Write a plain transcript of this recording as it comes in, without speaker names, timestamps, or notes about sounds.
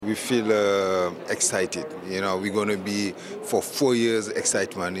we feel excited. We're going to be for 4 years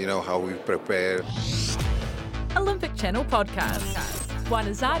excitement, how we prepare. Olympic Channel Podcast,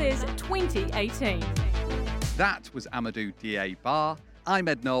 Buenos Aires 2018. That was Amadou Dié-Ba. I'm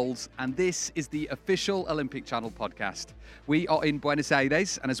Ed Knowles, and this is the official Olympic Channel podcast. We are in Buenos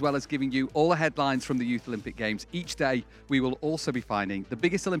Aires, and as well as giving you all the headlines from the Youth Olympic Games each day, we will also be finding the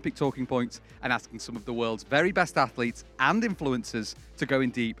biggest Olympic talking points and asking some of the world's very best athletes and influencers to go in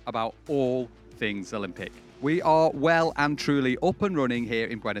deep about all things Olympic. We are well and truly up and running here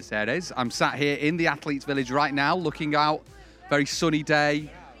in Buenos Aires. I'm sat here in the Athletes Village right now, looking out. Very sunny day,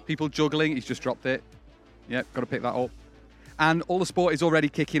 people juggling. He's just dropped it. Yep, got to pick that up. And all the sport is already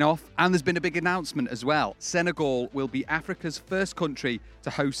kicking off. And there's been a big announcement as well. Senegal will be Africa's first country to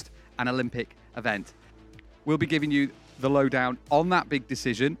host an Olympic event. We'll be giving you the lowdown on that big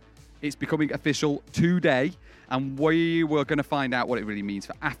decision. It's becoming official today. And we were going to find out what it really means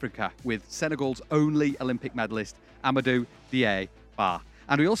for Africa with Senegal's only Olympic medalist, Amadou Dié-Ba.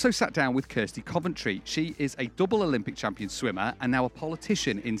 And we also sat down with Kirsty Coventry. She is a double Olympic champion swimmer and now a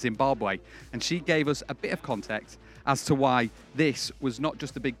politician in Zimbabwe. And she gave us a bit of context as to why this was not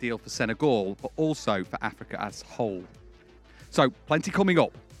just a big deal for Senegal, but also for Africa as a whole. So, plenty coming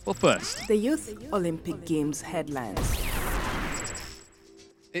up. But first, the Youth Olympic Games headlines.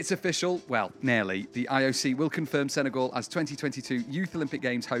 It's official, well, nearly. The IOC will confirm Senegal as 2022 Youth Olympic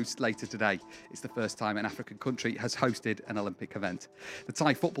Games host later today. It's the first time an African country has hosted an Olympic event. The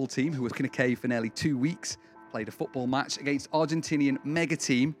Thai football team, who was in a cave for nearly 2 weeks, played a football match against Argentinian mega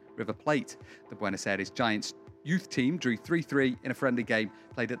team River Plate. The Buenos Aires Giants youth team drew 3-3 in a friendly game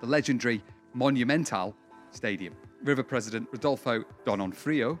played at the legendary Monumental Stadium. River president Rodolfo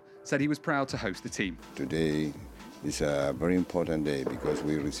Donofrio said he was proud to host the team. Today is a very important day because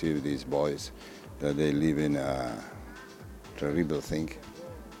we receive these boys that they live in a terrible thing,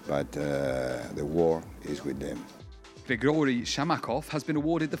 but the war is with them. Grigory Shamakov has been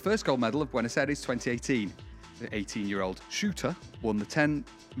awarded the first gold medal of Buenos Aires 2018. The 18-year-old shooter won the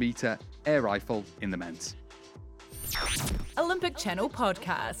 10-metre air rifle in the men's. Olympic Channel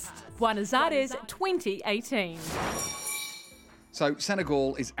Podcast, Buenos Aires 2018. So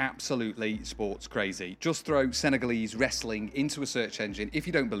Senegal is absolutely sports crazy. Just throw Senegalese wrestling into a search engine if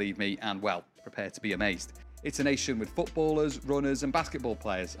you don't believe me, and well, prepare to be amazed. It's a nation with footballers, runners and basketball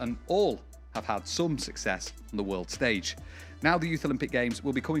players, and all have had some success on the world stage. Now the Youth Olympic Games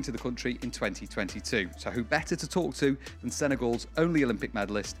will be coming to the country in 2022. So who better to talk to than Senegal's only Olympic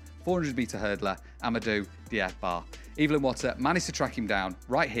medalist, 400-metre hurdler, Amadou Dié-Ba. Evelyn Water managed to track him down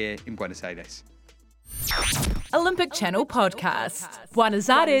right here in Buenos Aires. Olympic Channel Podcast, Buenos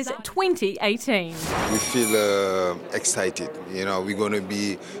Aires 2018. We feel excited. We're going to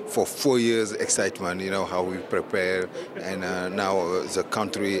be for 4 years excitement, how we prepare. And now the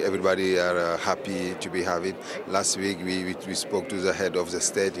country, everybody are happy to be having. Last week we spoke to the head of the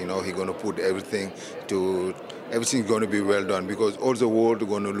state, he's going to put everything's going to be well done because all the world is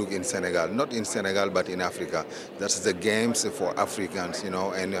going to look in Senegal, not in Senegal but in Africa. That's the games for Africans,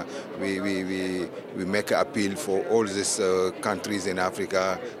 and we make an appeal for all these countries in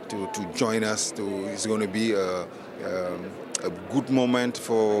Africa to join us. It's going to be a good moment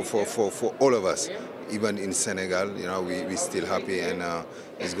for all of us. Even in Senegal, we're still happy, and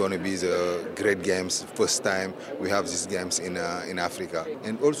it's going to be the great games. First time we have these games in Africa.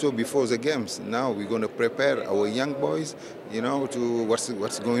 And also before the games, now we're going to prepare our young boys, to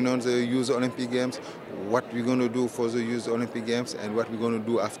what's going on the Youth Olympic Games, what we're going to do for the Youth Olympic Games, and what we're going to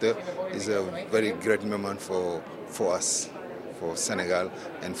do after is a very great moment for us, for Senegal,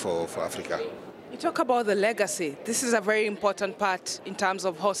 and for Africa. You talk about the legacy. This is a very important part in terms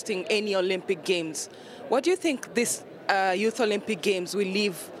of hosting any Olympic Games. What do you think this Youth Olympic Games will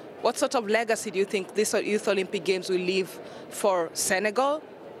leave? What sort of legacy do you think this Youth Olympic Games will leave for Senegal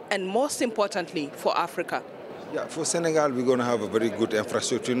and most importantly for Africa? Yeah, for Senegal, we're going to have a very good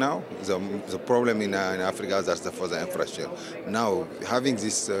infrastructure now. The problem in Africa is for the infrastructure. Now, having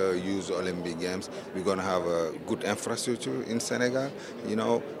this Youth Olympic Games, we're going to have a good infrastructure in Senegal.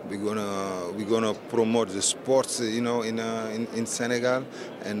 We're going to promote the sports, in Senegal,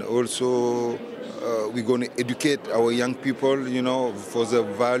 and also we're going to educate our young people, for the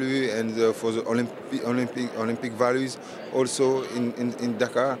value and for the Olympic values, also in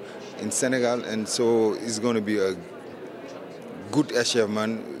Dakar, in Senegal, and so it's going to be a good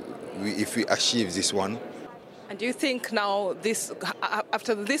achievement if we achieve this one. And do you think now,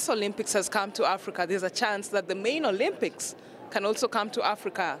 after this Olympics has come to Africa, there's a chance that the main Olympics can also come to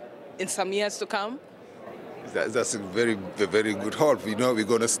Africa in some years to come? That's a very good hope. You know, we're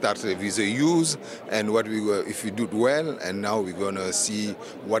going to start with the youth and what if we do it well, and now we're going to see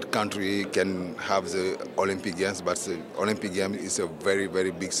what country can have the Olympic Games. But the Olympic Games is a very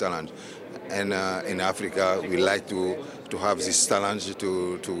big challenge, and in Africa we like to have this challenge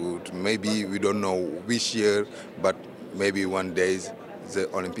to maybe we don't know which year, but maybe one day the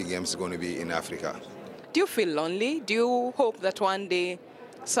Olympic Games is going to be in Africa. Do you feel lonely? Do you hope that one day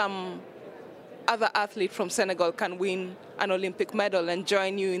some other athlete from Senegal can win an Olympic medal and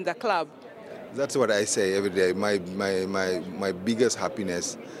join you in the club? That's what I say every day. My biggest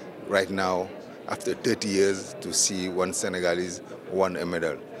happiness right now, after 30 years, to see one Senegalese won a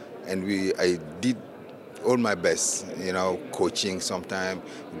medal. And I did all my best, you know, coaching sometime,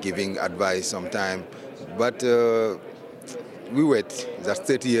 giving advice sometime. But we wait. That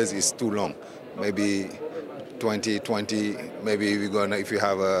 30 years is too long. Maybe 2020, maybe we're gonna, if you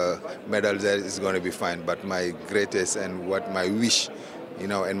have a medal there, it's gonna be fine. But my greatest and what my wish, you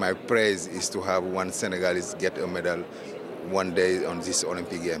know, and my praise is to have one Senegalese get a medal one day on these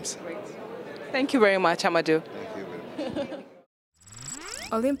Olympic Games. Thank you very much, Amadou. Thank you.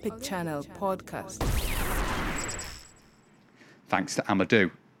 Olympic Channel Podcast. Thanks to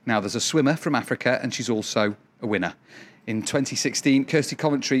Amadou. Now, there's a swimmer from Africa, and she's also a winner. In 2016, Kirsty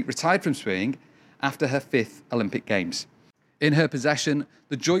Coventry retired from swimming after her 5th Olympic Games. In her possession,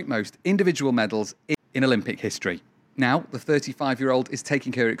 the joint most individual medals in Olympic history. Now, the 35-year-old is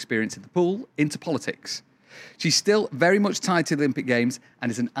taking her experience in the pool into politics. She's still very much tied to the Olympic Games and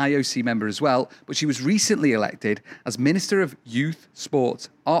is an IOC member as well, but she was recently elected as Minister of Youth, Sport,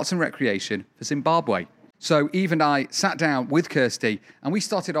 Arts and Recreation for Zimbabwe. So Eve and I sat down with Kirsty and we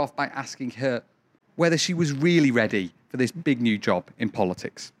started off by asking her whether she was really ready for this big new job in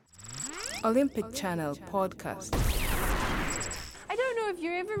politics. Olympic Channel Podcast. I don't know if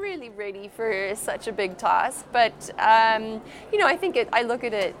you're ever really ready for such a big task, but you know, I think I look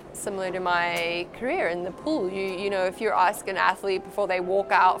at it similar to my career in the pool. You know, if you're asking an athlete before they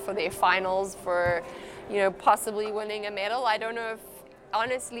walk out for their finals for, you know, possibly winning a medal, I don't know if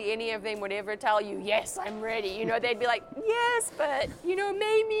honestly any of them would ever tell you, yes, I'm ready. You know, they'd be like, yes, but you know,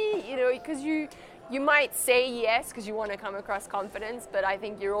 maybe, you know, because you might say yes because you want to come across confidence, but I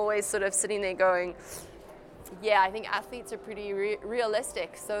think you're always sort of sitting there going, yeah, I think athletes are pretty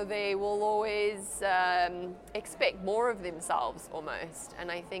realistic, so they will always expect more of themselves almost.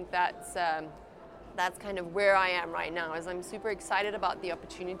 And I think that's kind of where I am right now, is I'm super excited about the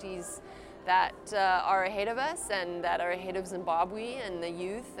opportunities that are ahead of us and that are ahead of Zimbabwe and the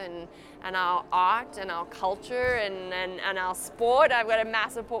youth and our art and our culture and our sport. I've got a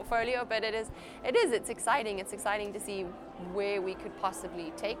massive portfolio, but it's exciting. It's exciting to see where we could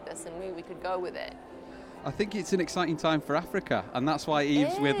possibly take this and where we could go with it. I think it's an exciting time for Africa, and that's why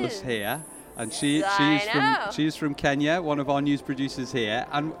Eve's with us here. And she's from Kenya, one of our news producers here.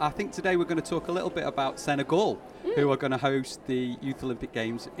 And I think today we're going to talk a little bit about Senegal, who are going to host the Youth Olympic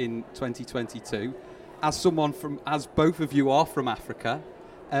Games in 2022. As both of you are from Africa,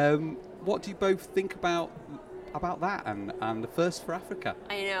 what do you both think about that and the first for Africa?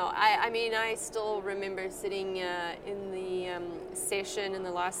 I know. I mean, I still remember sitting in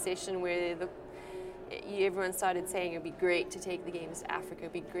the last session where everyone started saying it'd be great to take the games to Africa,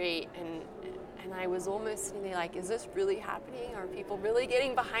 it'd be great, and I was almost sitting there like, is this really happening? Are people really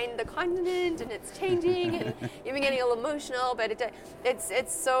getting behind the continent and it's changing and even getting a little emotional? But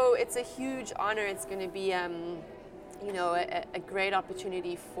it's a huge honor. It's going to be you know, a great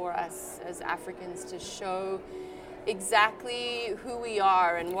opportunity for us as Africans to show exactly who we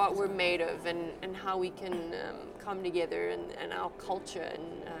are and what we're made of and how we can come together and our culture, and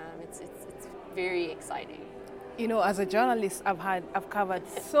it's very exciting. You know, as a journalist, I've covered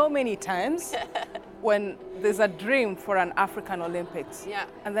so many times when there's a dream for an African Olympics. Yeah.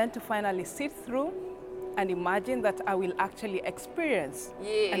 And then to finally sit through and imagine that I will actually experience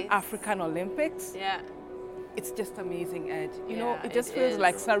an African Olympics. Yeah. It's just amazing, Ed. You Yeah, know, it just it feels is.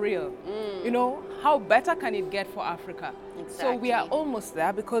 like surreal. You know, how better can it get for Africa? So we are Exactly. almost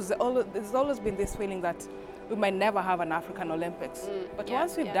there, because there's always been this feeling that we might never have an African Olympics. But yeah,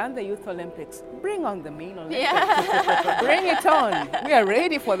 once we've yeah. done the Youth Olympics, bring on the main Olympics. Yeah. Bring it on. We are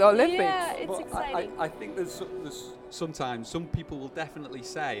ready for the Olympics. Yeah, it's But exciting. I think there's sometimes some people will definitely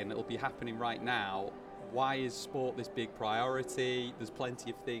say, and it'll be happening right now, why is sport this big priority? There's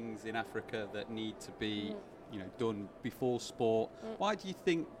plenty of things in Africa that need to be done before sport. Why do you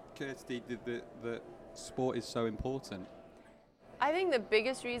think, Kirsty, that sport is so important? I think the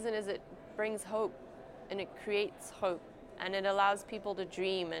biggest reason is it brings hope, and it creates hope, and it allows people to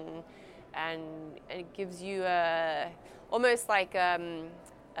dream, and it gives you almost like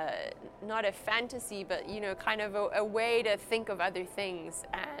not a fantasy, but kind of a way to think of other things.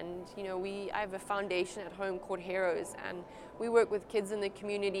 And I have a foundation at home called Heroes, and we work with kids in the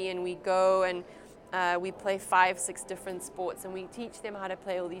community, and we go and we play 5-6 different sports, and we teach them how to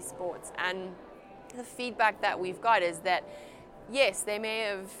play all these sports. And the feedback that we've got is that yes, they may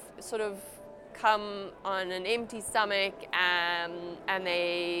have sort of come on an empty stomach, and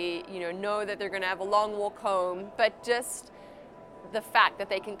they know that they're going to have a long walk home, but just the fact that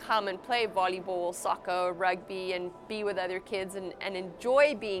they can come and play volleyball, soccer, rugby, and be with other kids and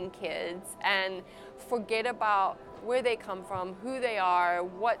enjoy being kids and forget about where they come from, who they are,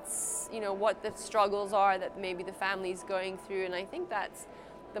 what the struggles are that maybe the family's going through. And I think that's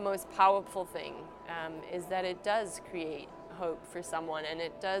the most powerful thing, is that it does create hope for someone, and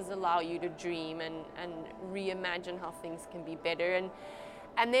it does allow you to dream and reimagine how things can be better.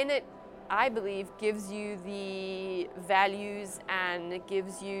 And then it, I believe, gives you the values, and it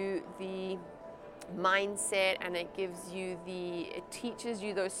gives you the mindset, and it teaches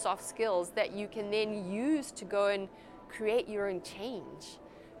you those soft skills that you can then use to go and create your own change.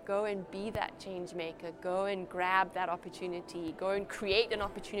 Go and be that change maker. Go and grab that opportunity. Go and create an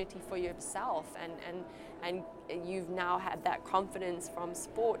opportunity for yourself. And you've now had that confidence from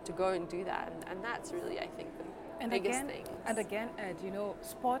sport to go and do that. And that's really, I think, the biggest thing. And again, Ed,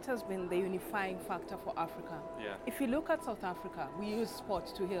 sport has been the unifying factor for Africa. Yeah. If you look at South Africa, we use sport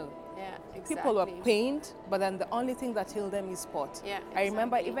to heal. Yeah, exactly. People were pained, but then the only thing that healed them is sport. Yeah, I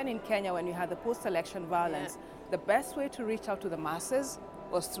remember exactly. even in Kenya, when you had the post-election violence, the best way to reach out to the masses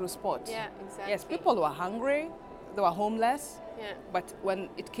was through sport. Yeah, exactly. Yes, people were hungry, they were homeless, Yeah. but when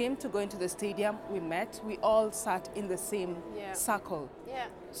it came to going to the stadium, we all sat in the same circle. Yeah.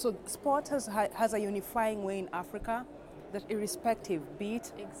 So sport has a unifying way in Africa that irrespective, be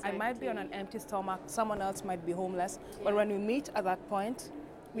it, I might be on an empty stomach, someone else might be homeless, but when we meet at that point,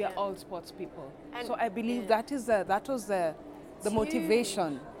 we are all sports people. And so I believe that was the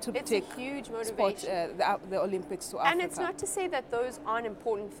motivation to take a huge sport, motivation. the Olympics to Africa. And it's not to say that those aren't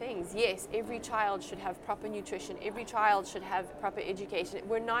important things. Yes, every child should have proper nutrition. Every child should have proper education.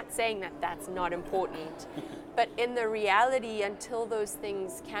 We're not saying that that's not important. But in the reality, until those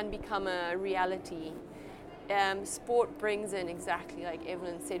things can become a reality, sport brings in, exactly like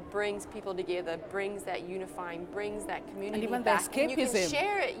Evelyn said, brings people together, brings that unifying, brings that community and even back. the escapism. And you can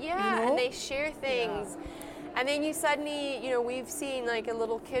share it, and they share things. Yeah. And then you suddenly, we've seen like a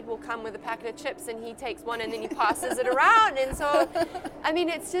little kid will come with a packet of chips and he takes one and then he passes it around. And so, I mean,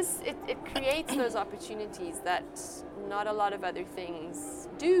 it's just, it creates those opportunities that not a lot of other things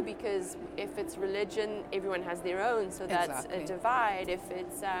do, because if it's religion, everyone has their own. So that's a divide. If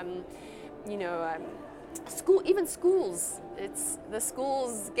it's, even schools, the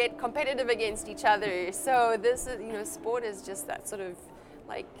schools get competitive against each other. So this is, sport is just that sort of,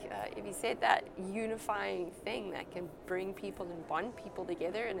 like Evie said, that unifying thing that can bring people and bond people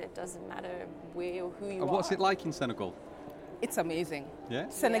together, and it doesn't matter where or who you are. What's it like in Senegal? It's amazing. Yeah.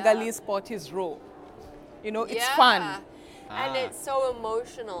 Senegalese sport is raw. It's fun. And it's so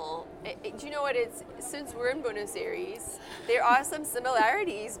emotional. Do you know what? Since we're in Buenos Aires, there are some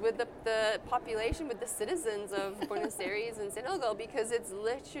similarities with the population, with the citizens of Buenos Aires and Senegal, because it's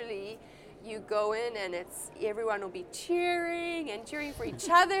literally, you go in and everyone will be cheering for each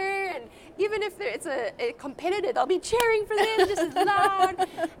other, and even if it's a competitor, they'll be cheering for them just as loud.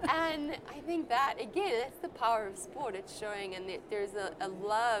 And I think that, again, that's the power of sport. It's showing, and there's a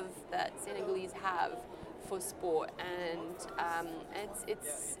love that Senegalese have for sport, and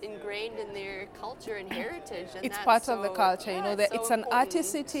it's ingrained in their culture and heritage. And it's part of the culture, that it's an arty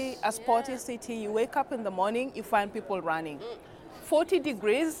city, a sporty city. You wake up in the morning, you find people running. 40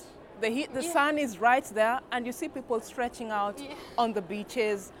 degrees, the sun is right there, and you see people stretching out on the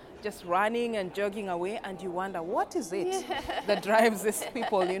beaches, just running and jogging away, and you wonder, what is it that drives these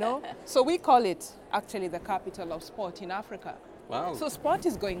people, So we call it actually the capital of sport in Africa. Wow. So sport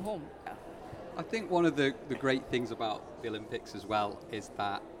is going home. I think one of the great things about the Olympics as well is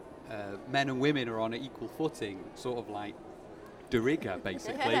that men and women are on an equal footing, sort of like de rigueur,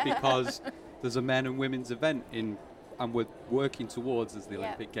 basically, because there's a men and women's event and we're working towards, as the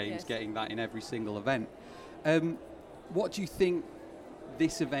Olympic Games, getting that in every single event. What do you think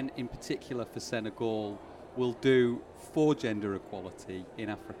this event in particular for Senegal will do for gender equality in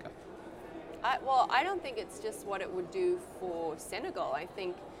Africa? I don't think it's just what it would do for Senegal. I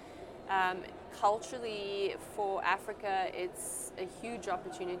think culturally for Africa, it's a huge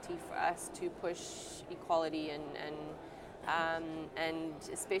opportunity for us to push equality and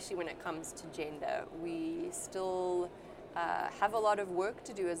especially when it comes to gender. We still have a lot of work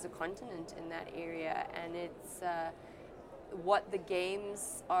to do as a continent in that area, and what the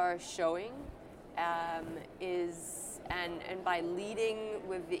games are showing is, and by leading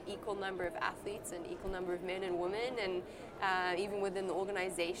with the equal number of athletes and equal number of men and women, and even within the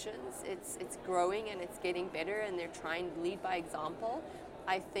organizations, it's growing and it's getting better, and they're trying to lead by example.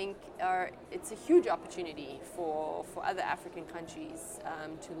 I think it's a huge opportunity for other African countries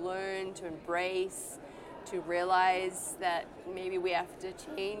to learn, to embrace, to realize that maybe we have to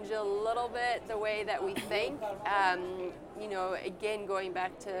change a little bit the way that we think. Again, going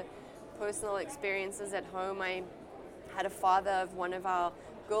back to personal experiences at home, I had a father of one of our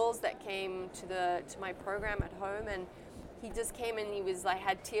girls that came to my program at home, and he just came and he was like,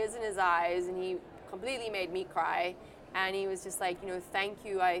 had tears in his eyes, and he completely made me cry. And he was just like, thank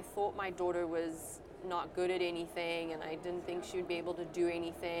you. I thought my daughter was not good at anything, and I didn't think she would be able to do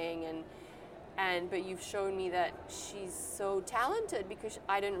anything. But you've shown me that she's so talented, because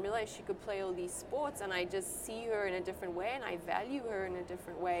I didn't realize she could play all these sports, and I just see her in a different way, and I value her in a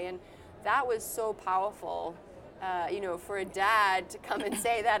different way. And that was so powerful, for a dad to come and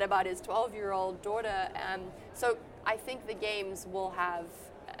say that about his 12-year-old daughter. So I think the games will have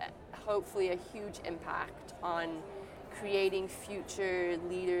hopefully a huge impact on creating future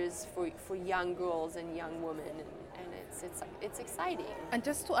leaders for young girls and young women, and it's exciting. And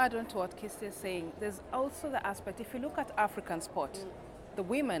just to add on to what Kirsty is saying, there's also the aspect, if you look at African sport,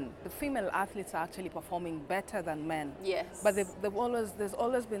 the female athletes are actually performing better than men. Yes. But there's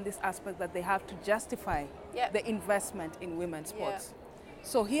always been this aspect that they have to justify the investment in women's sports.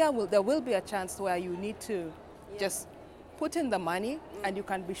 So there will be a chance where you need to just put in the money, and you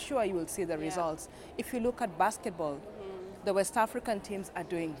can be sure you will see the results. If you look at basketball, the West African teams are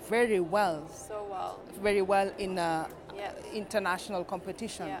doing very well. So well. Very well in international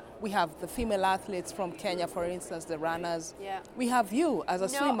competition. Yeah. We have the female athletes from Kenya, for instance, the runners. Yeah. We have you as a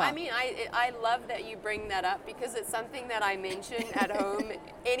swimmer. No, I mean, I love that you bring that up, because it's something that I mention at home.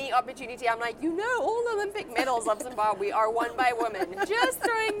 Any opportunity, I'm like, all Olympic medals of Zimbabwe are won by women. Just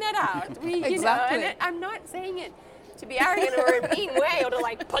throwing that out. Exactly. And I'm not saying it to be arrogant or a mean way, or to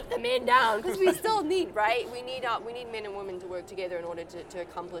like put the men down, because we still need, right? We need men and women to work together in order to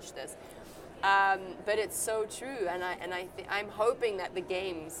accomplish this. But it's so true, and I'm hoping that the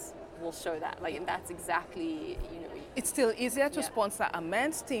games will show that. And that's exactly, It's still easier to sponsor a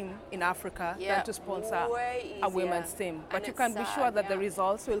men's team in Africa than to sponsor a women's team. But you can be sure that the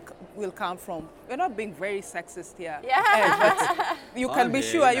results will come from. We're not being very sexist here. Yeah. But you can be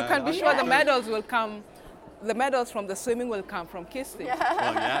sure. You can be sure the medals will come. The medals from the swimming will come from Kirsty,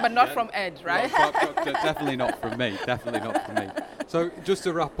 but not from Ed, right? Well, definitely not from me. Definitely not from me. So just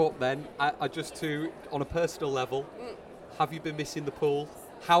to wrap up, then, on a personal level, have you been missing the pool?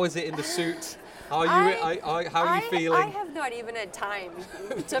 How is it in the suit? How are you feeling? I have not even had time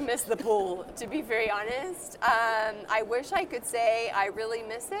to miss the pool, to be very honest. I wish I could say I really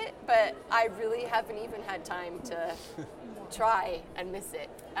miss it, but I really haven't even had time to try and miss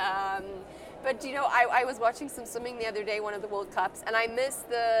it. But I was watching some swimming the other day, one of the World Cups, and I missed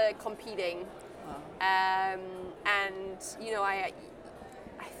the competing. I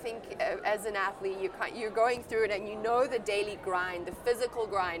think as an athlete, you're going through it, and the daily grind, the physical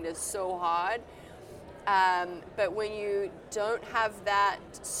grind is so hard. But when you don't have that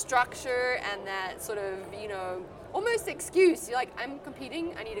structure and that sort of, almost excuse, you're like, I'm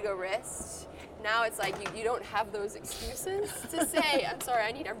competing, I need to go rest. Now it's like you don't have those excuses to say, I'm sorry,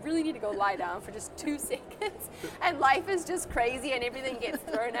 I really need to go lie down for just 2 seconds. And life is just crazy and everything gets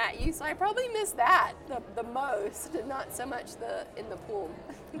thrown at you. So I probably miss that the most, and not so much in the pool.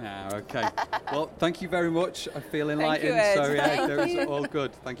 Okay. Well, thank you very much. I feel enlightened. Thank you, Ed. So all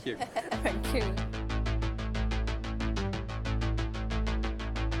good. Thank you. Thank you.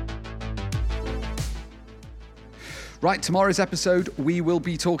 Right, tomorrow's episode, we will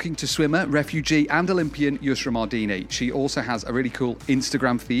be talking to swimmer, refugee and Olympian Yusra Mardini. She also has a really cool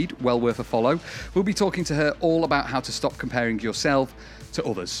Instagram feed, well worth a follow. We'll be talking to her all about how to stop comparing yourself to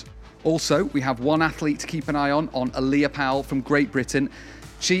others. Also, we have one athlete to keep an eye on Aaliyah Powell from Great Britain.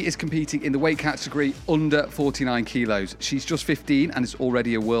 She is competing in the weight category under 49 kilos. She's just 15 and is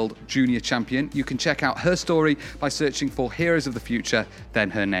already a world junior champion. You can check out her story by searching for Heroes of the Future,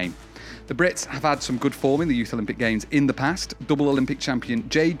 then her name. The Brits have had some good form in the Youth Olympic Games in the past. Double Olympic champion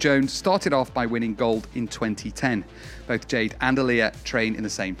Jade Jones started off by winning gold in 2010. Both Jade and Aaliyah train in the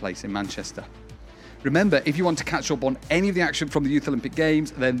same place in Manchester. Remember, if you want to catch up on any of the action from the Youth Olympic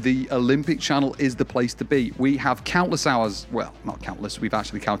Games, then the Olympic Channel is the place to be. We have countless hours, well, not countless, we've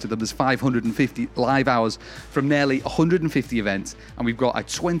actually counted them. There's 550 live hours from nearly 150 events, and we've got a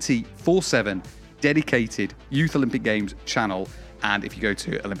 24/7 dedicated Youth Olympic Games channel And if you go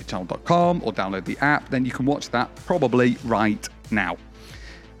to olympicchannel.com or download the app, then you can watch that probably right now.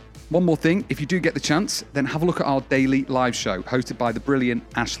 One more thing, if you do get the chance, then have a look at our daily live show hosted by the brilliant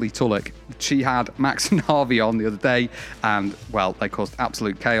Ashley Tulloch. She had Max and Harvey on the other day and, well, they caused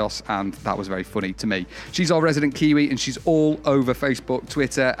absolute chaos and that was very funny to me. She's our resident Kiwi and she's all over Facebook,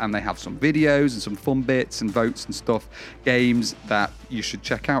 Twitter, and they have some videos and some fun bits and votes and stuff, games that you should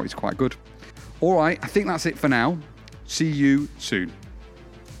check out. It's quite good. All right, I think that's it for now. See you soon.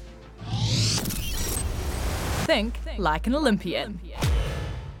 Think like an Olympian.